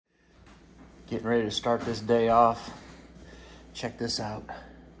Getting ready to start this day off. Check this out.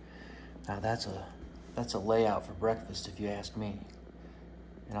 Now that's a layout for breakfast if you ask me.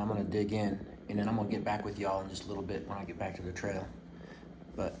 And I'm gonna dig in and then I'm gonna get back with y'all in just a little bit when I get back to the trail.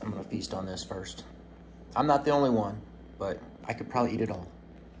 But I'm gonna feast on this first. I'm not the only one, but I could probably eat it all.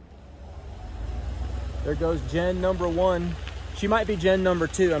 There goes Jen number 1. She might be Jen number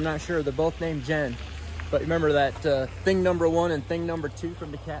 2, I'm not sure. They're both named Jen. But remember that thing number 1 and thing number 2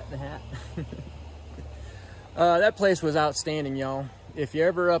 from the Cat in the Hat? That place was outstanding, y'all. If you're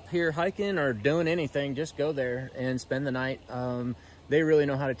ever up here hiking or doing anything, just go there and spend the night. They really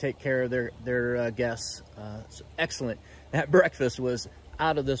know how to take care of their guests. It's excellent. That breakfast was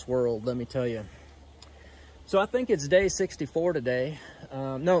out of this world, let me tell you. So I think it's day 64 today.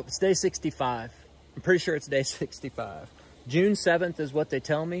 No, it's day 65. I'm pretty sure it's day 65. June 7th is what they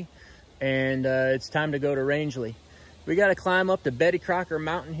tell me. And it's time to go to Rangeley. We got to climb up to Betty Crocker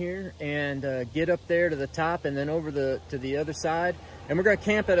Mountain here and get up there to the top and then over to the other side. And we're going to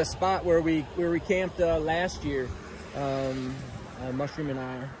camp at a spot where we camped last year, Mushroom and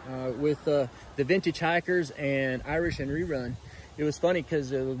I, with the Vintage Hikers and Irish and Rerun. It was funny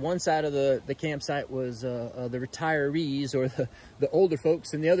because one side of the campsite was the retirees or the older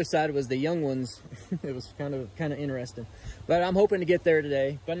folks, and the other side was the young ones. It was kind of interesting. But I'm hoping to get there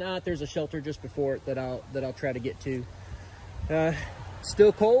today. But not, there's a shelter just before it that I'll try to get to.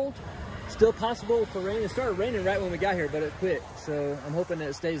 Still cold, still possible for rain. It started raining right when we got here, but it quit. So I'm hoping that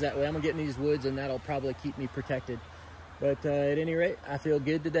it stays that way. I'm gonna get in these woods, and that'll probably keep me protected. But at any rate, I feel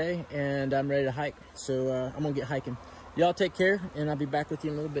good today, and I'm ready to hike. So I'm gonna get hiking. Y'all take care, and I'll be back with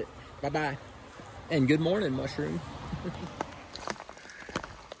you in a little bit. Bye-bye. And good morning, Mushroom.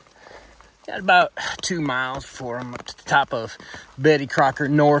 Got about 2 miles before I'm up to the top of Betty Crocker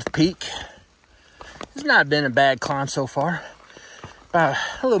North Peak. It's not been a bad climb so far. About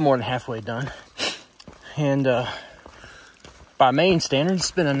a little more than halfway done. And by Maine standards,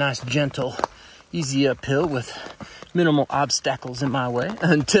 it's been a nice, gentle, easy uphill with minimal obstacles in my way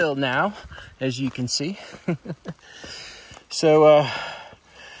until now, as you can see. So,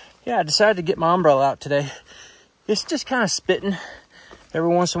 yeah, I decided to get my umbrella out today. It's just kind of spitting. Every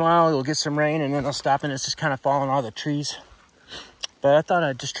once in a while, it'll get some rain, and then it'll stop, and it's just kind of falling out of the trees. But I thought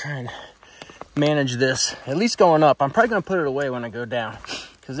I'd just try and manage this, at least going up. I'm probably going to put it away when I go down,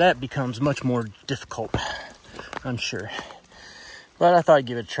 because that becomes much more difficult, I'm sure. But I thought I'd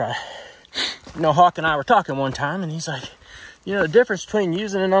give it a try. You know, Hawk and I were talking one time, and he's like, you know, the difference between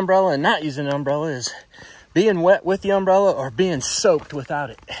using an umbrella and not using an umbrella is being wet with the umbrella or being soaked without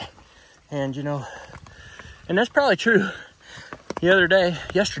it. And, you know, and that's probably true. The other day,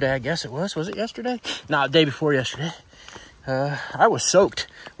 yesterday, I guess it was it yesterday? No, the day before yesterday. I was soaked.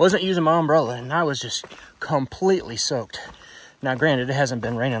 Wasn't using my umbrella, and I was just completely soaked. Now, granted, it hasn't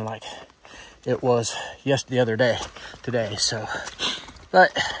been raining like it was the other day, today, so.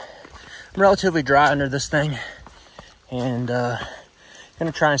 But I'm relatively dry under this thing, and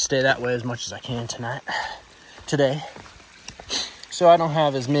gonna try and stay that way as much as I can today, so I don't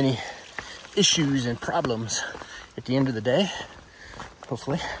have as many issues and problems at the end of the day,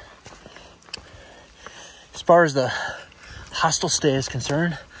 hopefully. As far as the hostel stay is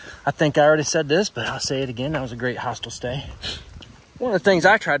concerned, I think I already said this, but I'll say it again. That was a great hostel stay. One of the things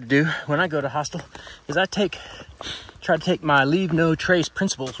I try to do when I go to hostel is I try to take my leave no trace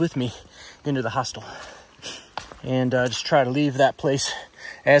principles with me into the hostel, and just try to leave that place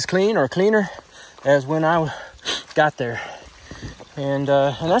as clean or cleaner as when I got there. And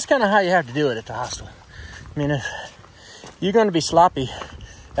that's kind of how you have to do it at the hostel. I mean, if you're going to be sloppy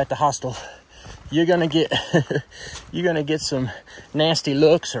at the hostel, you're going to get some nasty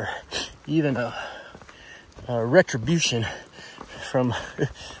looks or even a retribution from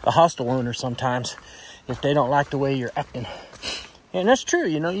a hostel owner sometimes if they don't like the way you're acting. And that's true.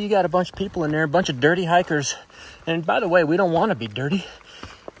 You know, you got a bunch of people in there, a bunch of dirty hikers. And by the way, we don't want to be dirty.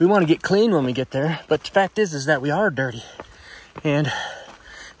 We want to get clean when we get there. But the fact is that we are dirty. And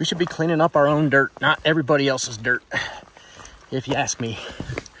we should be cleaning up our own dirt, not everybody else's dirt, if you ask me.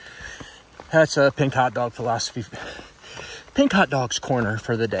 That's a Pink Hot Dog philosophy. Pink Hot Dog's corner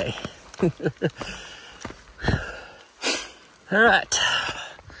for the day. All right.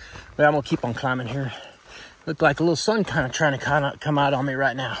 Well, I'm going to keep on climbing here. Look like a little sun kind of trying to come out on me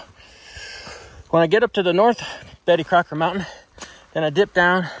right now. When I get up to the north Betty Crocker Mountain, then I dip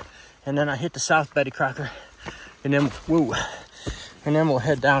down, and then I hit the south Betty Crocker, and then we'll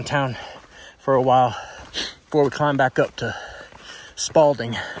head downtown for a while before we climb back up to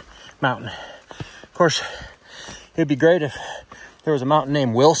Spalding Mountain. Of course, it'd be great if there was a mountain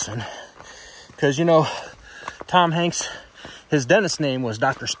named Wilson, because, you know, Tom Hanks His dentist name was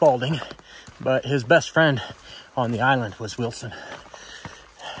Dr. Spaulding, but his best friend on the island was Wilson.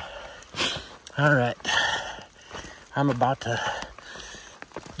 All right, I'm about to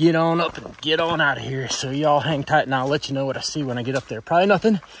get on up and get on out of here. So y'all hang tight and I'll let you know what I see when I get up there. Probably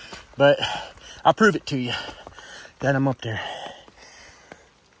nothing, but I'll prove it to you that I'm up there.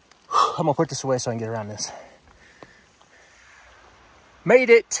 I'm gonna put this away so I can get around this. Made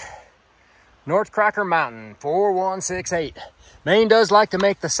it. North Cracker Mountain, 4168. Maine does like to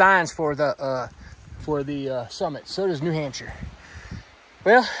make the signs for the summit. So does New Hampshire.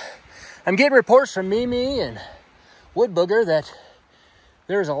 Well, I'm getting reports from Mimi and Wood Booger that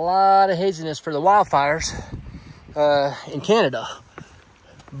there's a lot of haziness for the wildfires in Canada.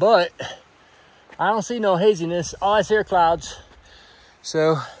 But I don't see no haziness. All I see are clouds.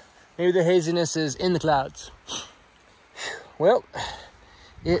 So maybe the haziness is in the clouds. Well,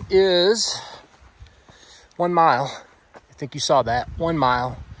 it is 1 mile. I think you saw that. 1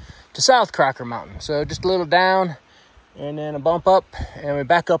 mile to South Cracker Mountain. So just a little down and then a bump up and we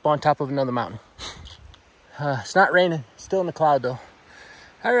back up on top of another mountain. It's not raining. Still in the cloud though.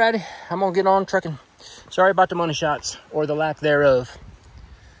 Alrighty, I'm gonna get on trucking. Sorry about the money shots or the lack thereof.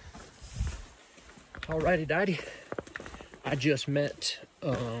 Alrighty, Daddy. I just met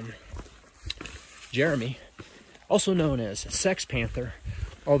Jeremy, also known as Sex Panther,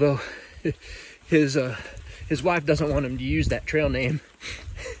 although his wife doesn't want him to use that trail name.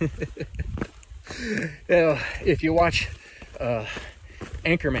 If you watch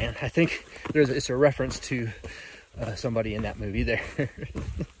Anchorman, I think it's a reference to somebody in that movie there.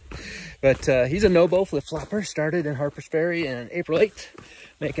 But he's a no-bow flip-flopper. Started in Harpers Ferry on April 8th,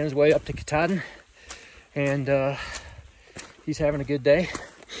 making his way up to Katahdin. And he's having a good day,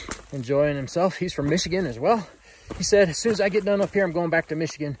 enjoying himself. He's from Michigan as well. He said, as soon as I get done up here, I'm going back to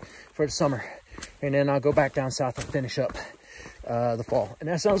Michigan for the summer. And then I'll go back down south and finish up the fall. And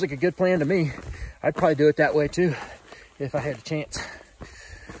that sounds like a good plan to me. I'd probably do it that way too, if I had a chance.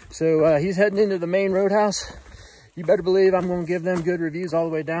 So he's heading into the Maine Roadhouse. You better believe I'm going to give them good reviews all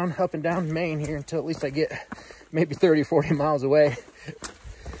the way down, up and down Maine here until at least I get maybe 30, 40 miles away.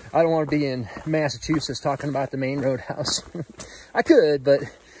 I don't want to be in Massachusetts talking about the Maine Roadhouse. I could, but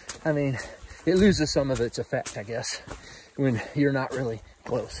I mean, it loses some of its effect, I guess, when you're not really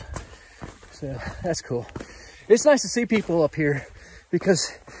close. So that's cool. It's nice to see people up here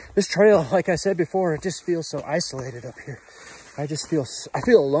because this trail, like I said before, it just feels so isolated up here. I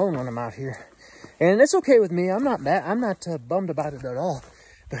feel alone when I'm out here. And it's okay with me. I'm not mad. I'm not bummed about it at all.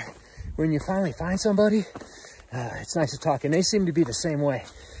 But when you finally find somebody, it's nice to talk. And they seem to be the same way.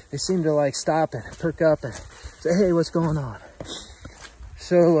 They seem to like stop and perk up and say, hey, what's going on?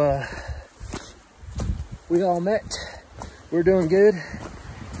 So we all met. We're doing good.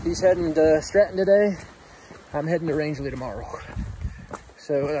 He's heading to Stratton today. I'm heading to Rangeley tomorrow.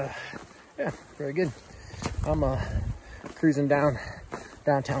 So yeah, very good. I'm cruising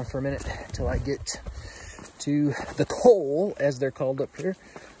downtown for a minute until I get to the Cole, as they're called up here,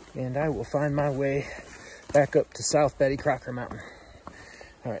 and I will find my way back up to South Betty Crocker Mountain.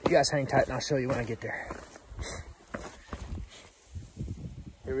 All right, you guys hang tight and I'll show you when I get there.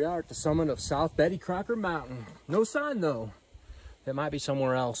 Here we are at the summit of South Betty Crocker Mountain. No sign though. It might be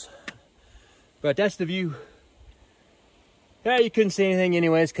somewhere else, but that's the view. Yeah, you couldn't see anything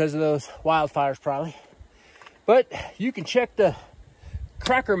anyways because of those wildfires probably. But you can check the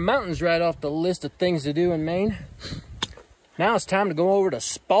Crocker Mountains right off the list of things to do in Maine. Now it's time to go over to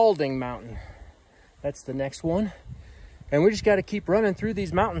Spaulding Mountain. That's the next one. And we just got to keep running through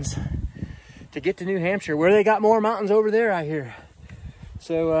these mountains to get to New Hampshire, where they got more mountains over there, I hear.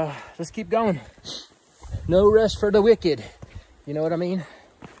 So let's keep going. No rest for the wicked. You know what I mean?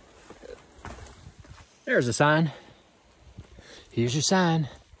 There's a sign. Here's your sign.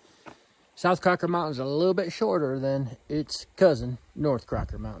 South Crocker Mountain is a little bit shorter than its cousin, North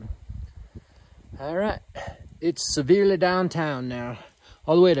Crocker Mountain. All right, it's severely downtown now,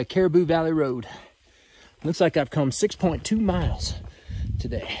 all the way to Caribou Valley Road. Looks like I've come 6.2 miles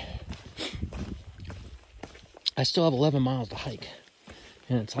today. I still have 11 miles to hike,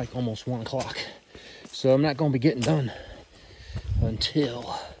 and it's like almost 1 o'clock. So I'm not going to be getting done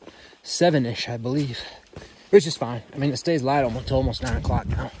until 7-ish, I believe, which is fine. I mean, it stays light until almost 9 o'clock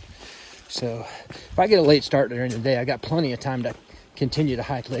now. So if I get a late start during the day, I got plenty of time to continue to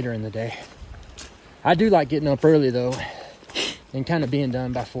hike later in the day. I do like getting up early though and kind of being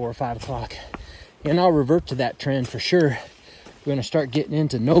done by 4 or 5 o'clock. And I'll revert to that trend for sure. We're going to start getting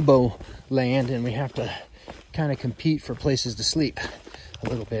into no-bow land and we have to kind of compete for places to sleep a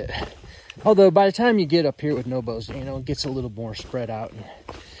little bit. Although by the time you get up here with no-bows, you know, it gets a little more spread out. And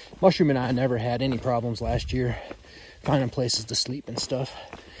Mushroom and I never had any problems last year. finding places to sleep and stuff.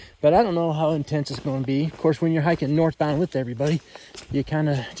 But I don't know how intense it's going to be. Of course, when you're hiking northbound with everybody, you kind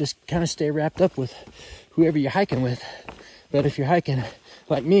of stay wrapped up with whoever you're hiking with. But if you're hiking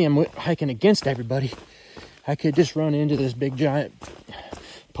like me, I'm hiking against everybody, I could just run into this big giant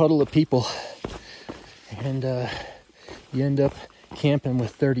puddle of people, and you end up camping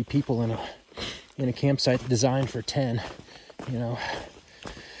with 30 people in a campsite designed for 10, you know.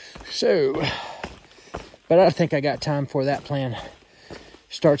 So, but I think I got time before that plan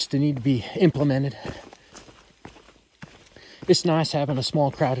starts to need to be implemented. It's nice having a small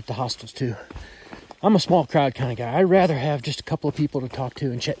crowd at the hostels too. I'm a small crowd kind of guy. I'd rather have just a couple of people to talk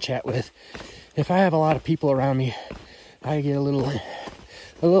to and chat with. If I have a lot of people around me, I get a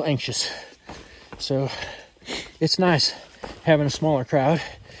little anxious. So it's nice having a smaller crowd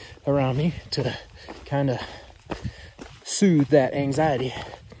around me to kind of soothe that anxiety.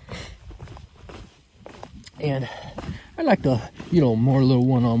 And I like the, more little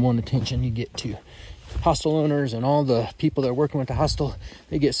one-on-one attention you get to hostel owners and all the people that are working with the hostel.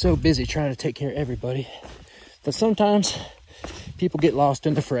 They get so busy trying to take care of everybody that sometimes people get lost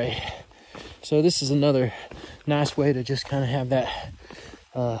in the fray. So this is another nice way to just kind of have that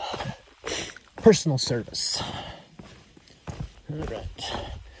personal service. All right,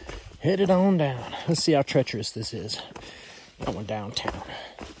 headed on down. Let's see how treacherous this is. Going downtown.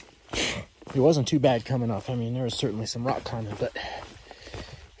 It wasn't too bad coming up. I mean, there was certainly some rock climbing, but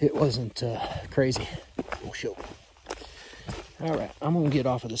it wasn't crazy. Oh, shoot. All right, I'm gonna get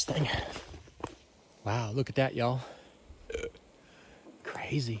off of this thing. Wow, look at that, y'all.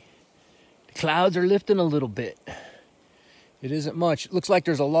 Crazy. The clouds are lifting a little bit. It isn't much. It looks like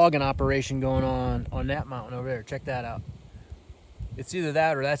there's a logging operation going on that mountain over there. Check that out. It's either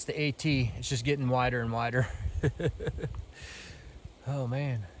that or that's the AT. It's just getting wider and wider. Oh,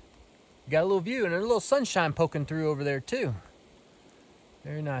 man. You got a little view and a little sunshine poking through over there too.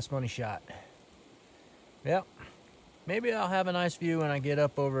 Very nice money shot. Yep. Maybe I'll have a nice view when I get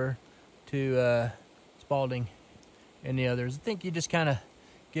up over to Spalding and the others. I think you just kind of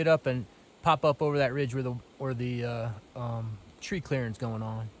get up and pop up over that ridge where the tree clearing's going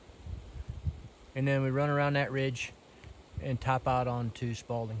on. And then we run around that ridge and top out onto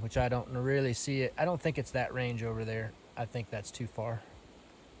Spalding, which I don't really see it. I don't think it's that range over there. I think that's too far,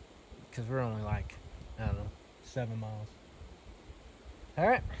 because we're only like, I don't know, 7 miles. All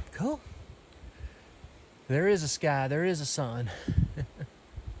right, cool. There is a sky, there is a sun.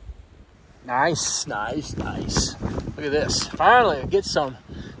 Nice, nice, nice. Look at this. Finally, I get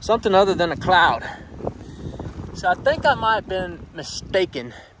something other than a cloud. So I think I might have been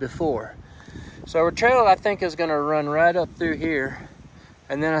mistaken before. So our trail, I think, is gonna run right up through here.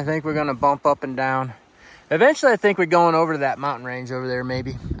 And then I think we're gonna bump up and down. Eventually, I think we're going over to that mountain range over there,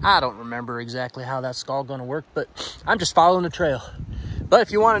 maybe. I don't remember exactly how that's all gonna work, but I'm just following the trail. But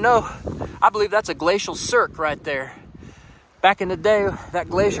if you wanna know, I believe that's a glacial cirque right there. Back in the day, that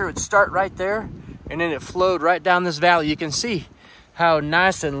glacier would start right there, and then it flowed right down this valley. You can see how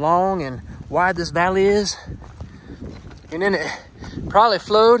nice and long and wide this valley is. And then it probably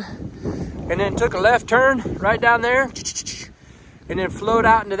flowed, and then took a left turn right down there, and then flowed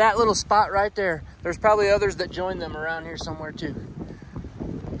out into that little spot right there. There's probably others that joined them around here somewhere too.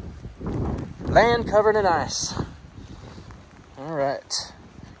 Land covered in ice. All right,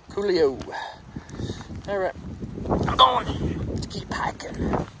 coolio. All right, I'm going. Let's keep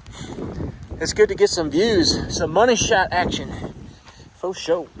hiking. It's good to get some views, some money shot action. For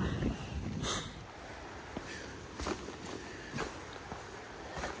sure.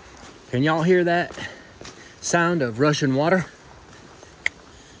 Can y'all hear that sound of rushing water?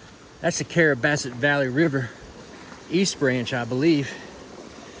 That's the Carrabassett Valley River, East Branch, I believe.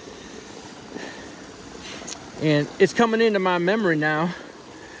 And it's coming into my memory now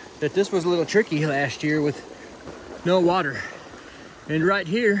that this was a little tricky last year with no water. And right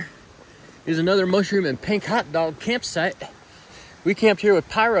here is another mushroom and pink hot dog campsite. We camped here with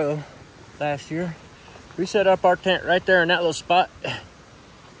Pyro last year. We set up our tent right there in that little spot.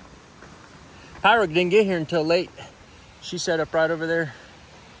 Pyro didn't get here until late. She set up right over there.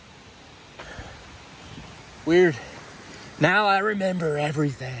 Weird. Now I remember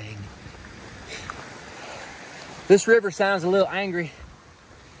everything. This river sounds a little angry.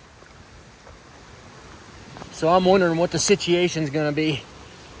 So I'm wondering what the situation's gonna be.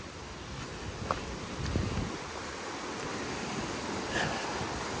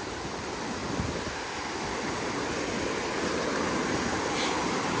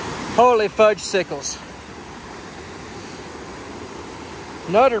 Holy fudge sickles.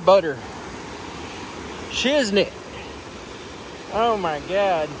 Nutter butter. Shiznit. Oh my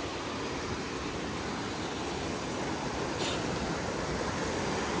God.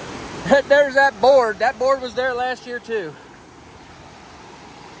 There's that board. That board was there last year too.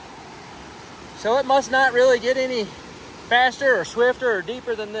 So it must not really get any faster or swifter or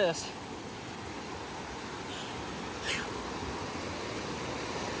deeper than this.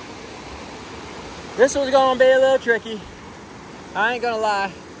 This was gonna be a little tricky. I ain't gonna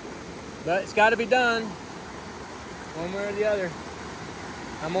lie, but it's gotta be done one way or the other.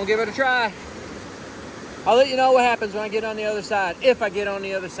 I'm gonna give it a try. I'll let you know what happens when I get on the other side, if I get on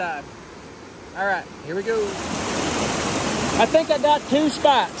the other side. All right, here we go. I think I got 2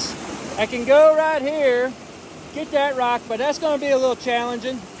 spots. I can go right here, get that rock, but that's gonna be a little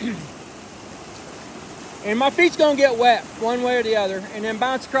challenging. And my feet's gonna get wet one way or the other, and then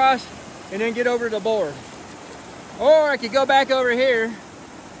bounce across, and then get over to the board. Or I could go back over here,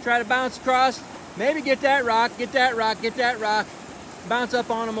 try to bounce across, maybe get that rock, get that rock, get that rock, bounce up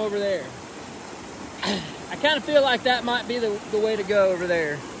on them over there. I kind of feel like that might be the way to go over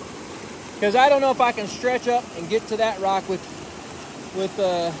there. Because I don't know if I can stretch up and get to that rock with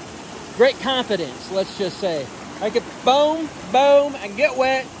great confidence, let's just say. I could boom, boom, and get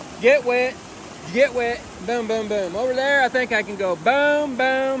wet, get wet, get wet, boom, boom, boom. Over there, I think I can go boom,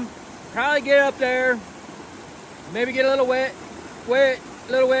 boom, probably get up there, maybe get a little wet, wet,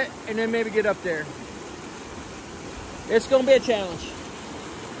 a little wet, and then maybe get up there. It's gonna be a challenge,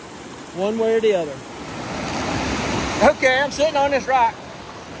 one way or the other. Okay, I'm sitting on this rock,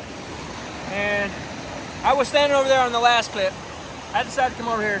 and I was standing over there on the last clip. I decided to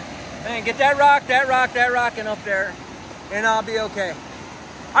come over here and get that rock, that rock, that rock, and up there, and I'll be okay.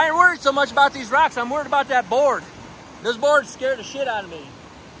 I ain't worried so much about these rocks. I'm worried about that board. This board scared the shit out of me.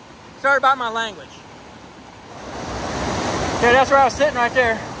 Sorry about my language. Yeah, that's where I was sitting right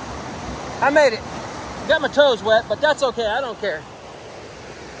there. I made it. Got my toes wet, but that's okay. I don't care.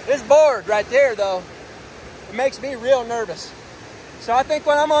 This board right there, though, it makes me real nervous. So I think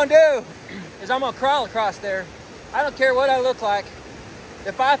what I'm gonna do is I'm gonna crawl across there. I don't care what I look like.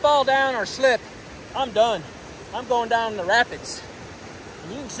 If I fall down or slip, I'm done. I'm going down the rapids.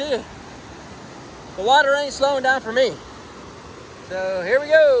 And you can see it. The water ain't slowing down for me. So here we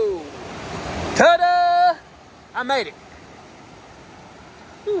go. Ta-da! I made it.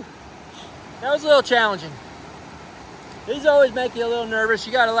 Whew. That was a little challenging. These always make you a little nervous.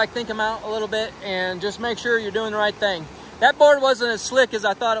 You gotta think them out a little bit and just make sure you're doing the right thing. That board wasn't as slick as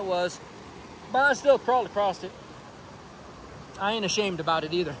I thought it was, but I still crawled across it. I ain't ashamed about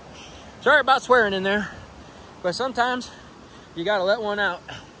it either. Sorry about swearing in there, but sometimes you gotta let one out.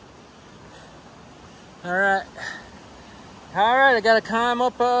 All right, I gotta climb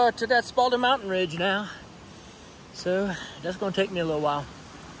up to that Spalding Mountain Ridge now. So that's gonna take me a little while.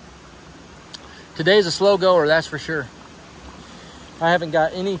 Today's a slow goer, that's for sure. I haven't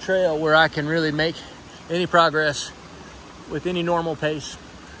got any trail where I can really make any progress with any normal pace,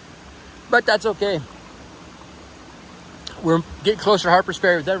 but that's okay. We're getting closer to Harper's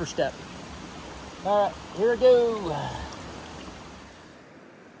Ferry with every step. All right, here we go.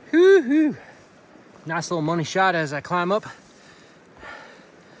 Woo-hoo. Nice little money shot as I climb up.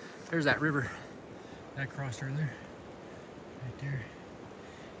 There's that river that I crossed earlier, right there.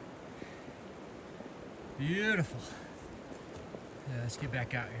 Beautiful. Yeah, let's get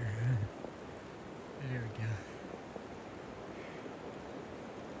back out here. There we go.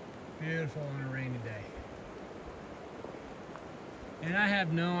 Beautiful on a rainy day. And I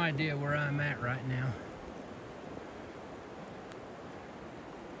have no idea where I'm at right now.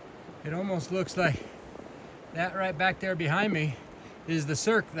 It almost looks like that right back there behind me is the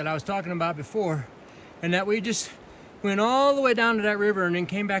cirque that I was talking about before, and that we just went all the way down to that river and then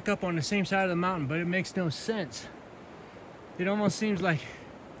came back up on the same side of the mountain, but it makes no sense. It almost seems like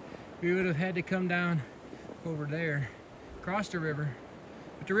we would have had to come down over there, cross the river,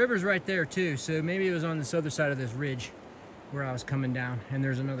 but the river's right there too, so maybe it was on this other side of this ridge where I was coming down, and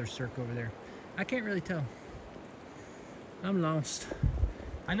there's another cirque over there. I can't really tell. I'm lost.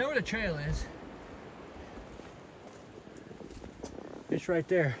 I know where the trail is. It's right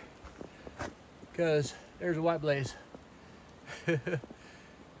there, because there's a white blaze.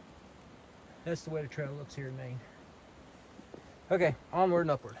 That's the way the trail looks here in Maine. Okay, onward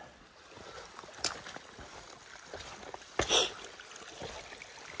and upward.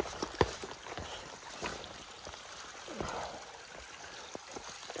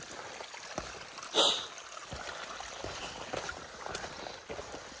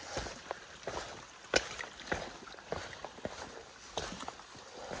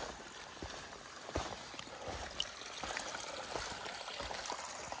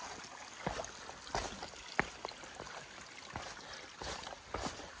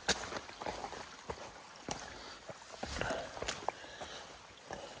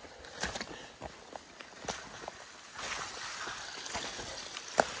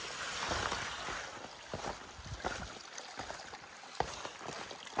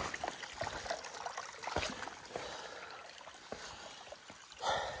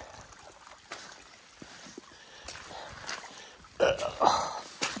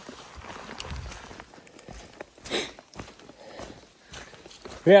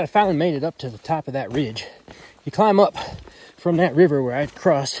 Yeah, I finally made it up to the top of that ridge. You climb up from that river where I'd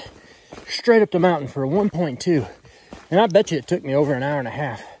crossed straight up the mountain for a 1.2. And I bet you it took me over an hour and a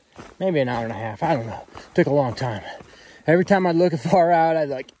half. Maybe an hour and a half. I don't know. It took a long time. Every time I'd look far out, I'd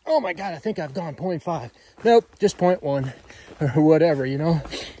like, oh my God, I think I've gone 0.5. Nope, just 0.1 or whatever, you know.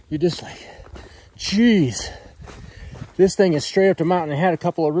 You're just like, geez. This thing is straight up the mountain. It had a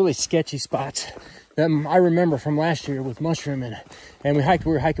couple of really sketchy spots that I remember from last year with mushroom, and we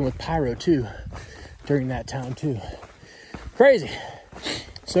were hiking with pyro too during that time too. Crazy.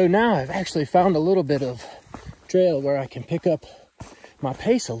 So now I've actually found a little bit of trail where I can pick up my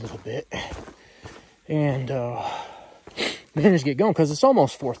pace a little bit and manage to get going, because it's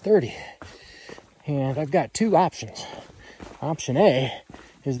almost 4:30 and I've got two options. Option A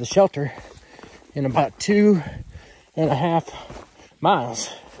is the shelter in about 2.5 miles.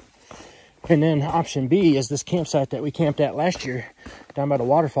 And then option B is this campsite that we camped at last year down by the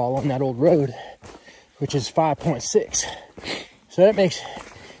waterfall on that old road, which is 5.6. So that makes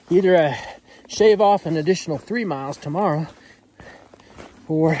either I shave off an additional 3 miles tomorrow,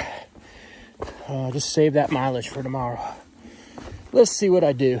 or just save that mileage for tomorrow. Let's see what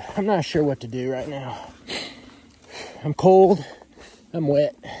I do. I'm not sure what to do right now. I'm cold. I'm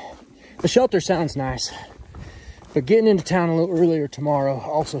wet. The shelter sounds nice, but getting into town a little earlier tomorrow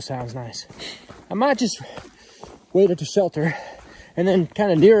also sounds nice. I might just wait at the shelter and then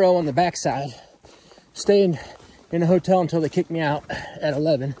kind of Nero on the backside, stay in a hotel until they kick me out at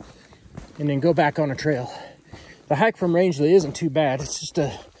 11, and then go back on a trail. The hike from Rangeley isn't too bad. It's just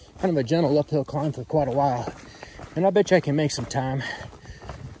a kind of a gentle uphill climb for quite a while. And I bet you I can make some time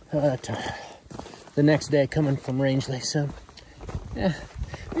to the next day coming from Rangeley. So, yeah,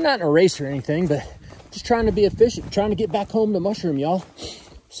 I'm not in a race or anything, but just trying to be efficient, trying to get back home to mushroom, y'all.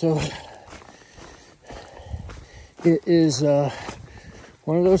 So it is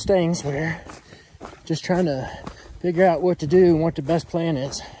one of those things where just trying to figure out what to do and what the best plan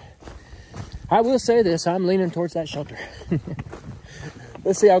is. I will say this, I'm leaning towards that shelter.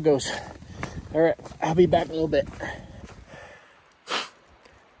 Let's see how it goes. All right, I'll be back in a little bit.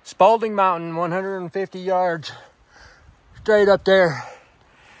 Spalding Mountain, 150 yards, straight up there.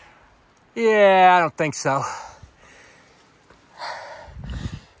 Yeah, I don't think so.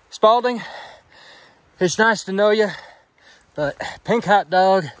 Spalding, it's nice to know you, but Pink Hot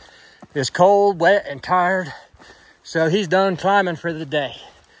Dog is cold, wet, and tired, so he's done climbing for the day.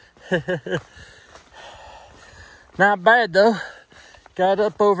 Not bad though. Got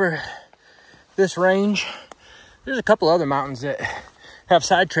up over this range. There's a couple other mountains that have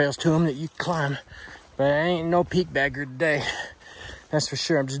side trails to them that you can climb, but I ain't no peak bagger today. That's for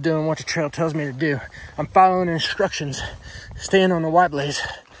sure. I'm just doing what the trail tells me to do. I'm following instructions, staying on the white blaze.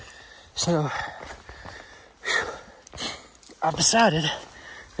 So I've decided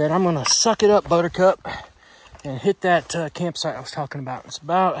that I'm gonna suck it up, Buttercup, and hit that campsite I was talking about. It's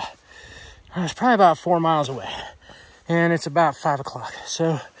probably about 4 miles away, and it's about 5 o'clock.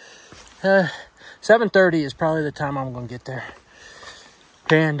 So 7:30 is probably the time I'm gonna get there.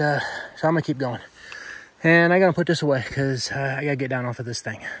 And so I'm gonna keep going. And I gotta put this away because I gotta get down off of this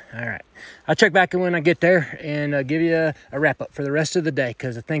thing. All right, I'll check back in when I get there and give you a wrap up for the rest of the day,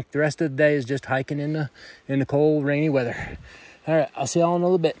 because I think the rest of the day is just hiking in the cold, rainy weather. All right, I'll see y'all in a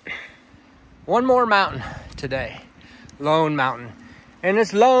little bit. One more mountain today, Lone Mountain, and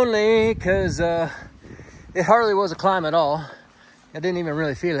it's lonely because it hardly was a climb at all. I didn't even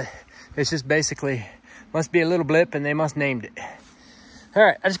really feel it. It's just basically must be a little blip, and they must named it. All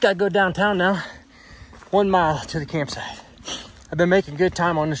right, I just gotta go downtown now. 1 mile to the campsite. I've been making good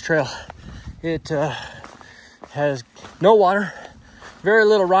time on this trail. It has no water, very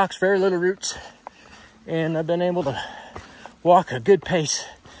little rocks, very little roots, and I've been able to walk a good pace.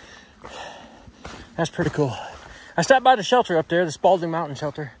 That's pretty cool. I stopped by the shelter up there, the Spalding Mountain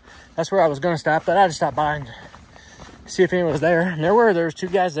Shelter. That's where I was gonna stop, but I just stopped by and see if anyone was there. And there was 2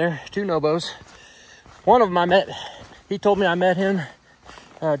 guys there, 2 nobos. One of them he told me I met him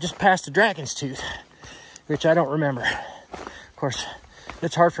just past the Dragon's Tooth, which I don't remember. Of course,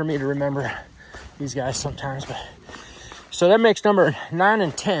 it's hard for me to remember these guys sometimes, but so that makes number 9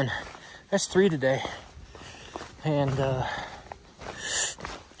 and 10. That's 3 today. And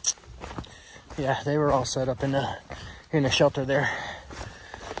yeah, they were all set up in the shelter there.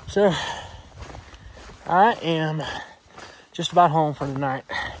 So I am just about home for the night,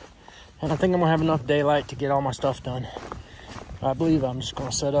 and I think I'm gonna have enough daylight to get all my stuff done. I believe I'm just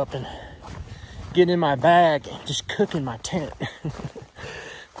gonna set up and get in my bag and just cook in my tent.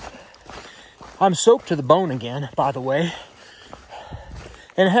 I'm soaked to the bone again, by the way.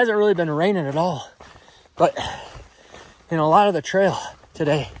 And it hasn't really been raining at all. But in a lot of the trail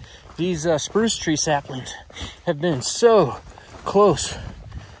today, these spruce tree saplings have been so close.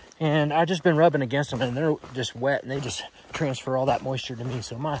 And I've just been rubbing against them, and they're just wet, and they just transfer all that moisture to me.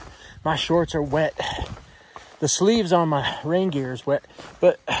 So my shorts are wet. The sleeves on my rain gear is wet,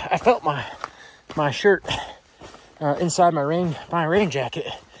 but I felt my shirt inside my rain jacket.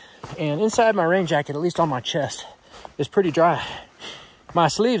 And inside my rain jacket, at least on my chest, is pretty dry. My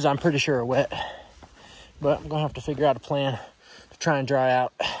sleeves, I'm pretty sure, are wet. But I'm going to have to figure out a plan to try and dry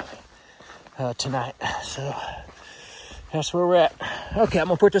out tonight. So that's where we're at. Okay, I'm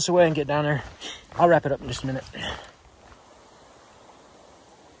going to put this away and get down there. I'll wrap it up in just a minute.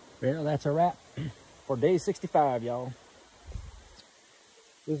 Well, that's a wrap for day 65, y'all.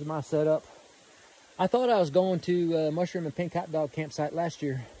 This is my setup. I thought I was going to Mushroom and Pink Hot Dog campsite last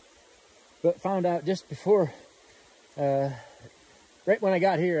year, but found out just before, right when I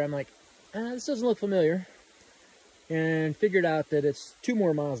got here, I'm like, this doesn't look familiar. And figured out that it's 2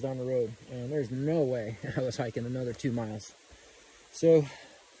 more miles down the road, and there's no way I was hiking another 2 miles. So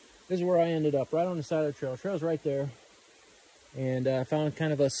this is where I ended up, right on the side of the trail. The trail's right there, and I found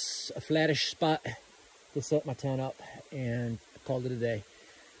kind of a flattish spot to set my tent up, and called it a day.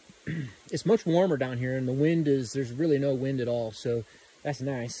 It's much warmer down here, and the wind there's really no wind at all, so that's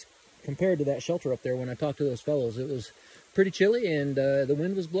nice. Compared to that shelter up there, when I talked to those fellows, it was pretty chilly, and the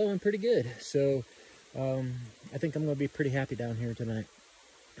wind was blowing pretty good. So I think I'm going to be pretty happy down here tonight.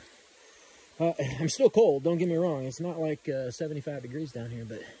 I'm still cold, don't get me wrong. It's not like 75 degrees down here,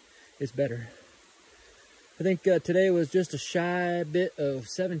 but it's better. I think today was just a shy bit of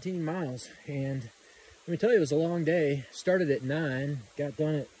 17 miles. And let me tell you, it was a long day. Started at 9, got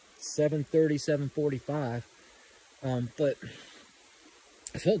done at 7:30, 7:45. But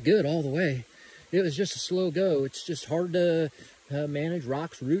I felt good all the way. It was just a slow go. It's just hard to manage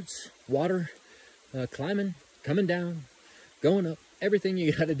rocks, roots, water, climbing, coming down, going up, everything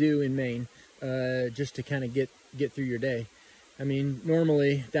you got to do in Maine just to kind of get through your day. I mean,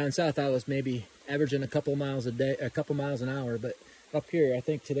 normally down south I was maybe averaging a couple miles a day, a couple miles an hour, but up here I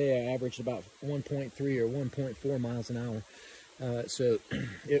think today I averaged about 1.3 or 1.4 miles an hour. So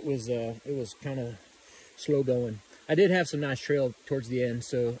it was kind of slow going. I did have some nice trail towards the end,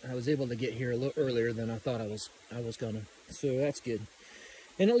 so I was able to get here a little earlier than I thought I was gonna. So that's good.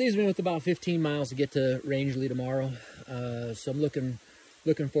 And it leaves me with about 15 miles to get to Rangeley tomorrow. So I'm looking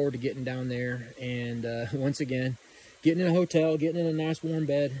forward to getting down there, and once again, getting in a hotel, getting in a nice warm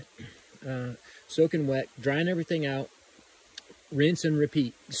bed, soaking wet, drying everything out, rinse and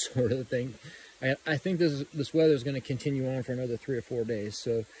repeat sort of thing. I think this weather is going to continue on for another 3 or 4 days.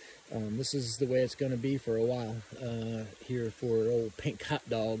 So this is the way it's going to be for a while here for old Pink Hot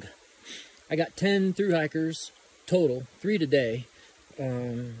Dog. I got 10 through hikers total, 3 today.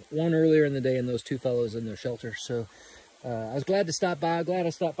 1 earlier in the day, and those 2 fellows in their shelter. So I was glad to stop by. Glad I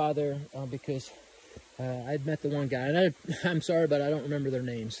stopped by there because I'd met the one guy, and I'm sorry, but I don't remember their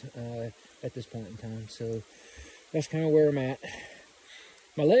names at this point in time. So that's kind of where I'm at.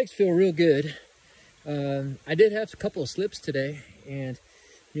 My legs feel real good. I did have a couple of slips today, and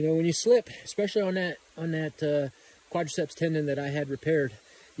you know, when you slip, especially on that quadriceps tendon that I had repaired,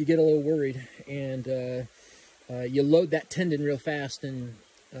 you get a little worried, and you load that tendon real fast, and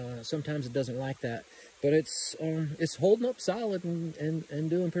sometimes it doesn't like that. But it's holding up solid and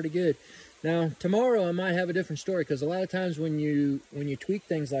doing pretty good. Now tomorrow I might have a different story, because a lot of times when you tweak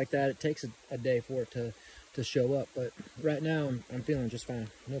things like that, it takes a day for it to show up. But right now I'm feeling just fine,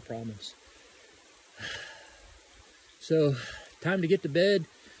 no problems. So time to get to bed,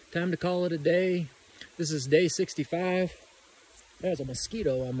 time to call it a day. This is day 65. There's a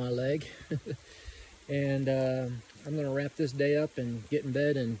mosquito on my leg. And I'm going to wrap this day up and get in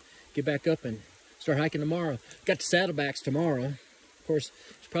bed and get back up and start hiking tomorrow. Got the Saddlebacks tomorrow. Of course,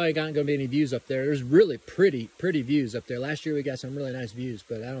 there's probably not going to be any views up there. There's really pretty views up there. Last year we got some really nice views,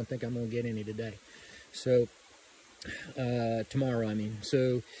 but I don't think I'm going to get any today. So, tomorrow, I mean.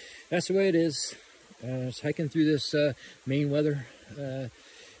 So, that's the way it is. Just hiking through this Maine weather.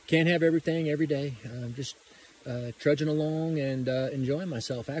 Can't have everything every day. Just trudging along and enjoying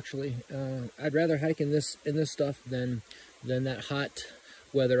myself. Actually, I'd rather hike in this stuff than that hot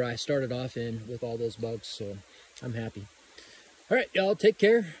weather I started off in with all those bugs. So I'm happy. All right, y'all, take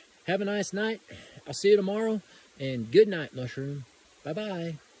care. Have a nice night. I'll see you tomorrow, and good night, Mushroom. Bye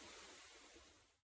bye.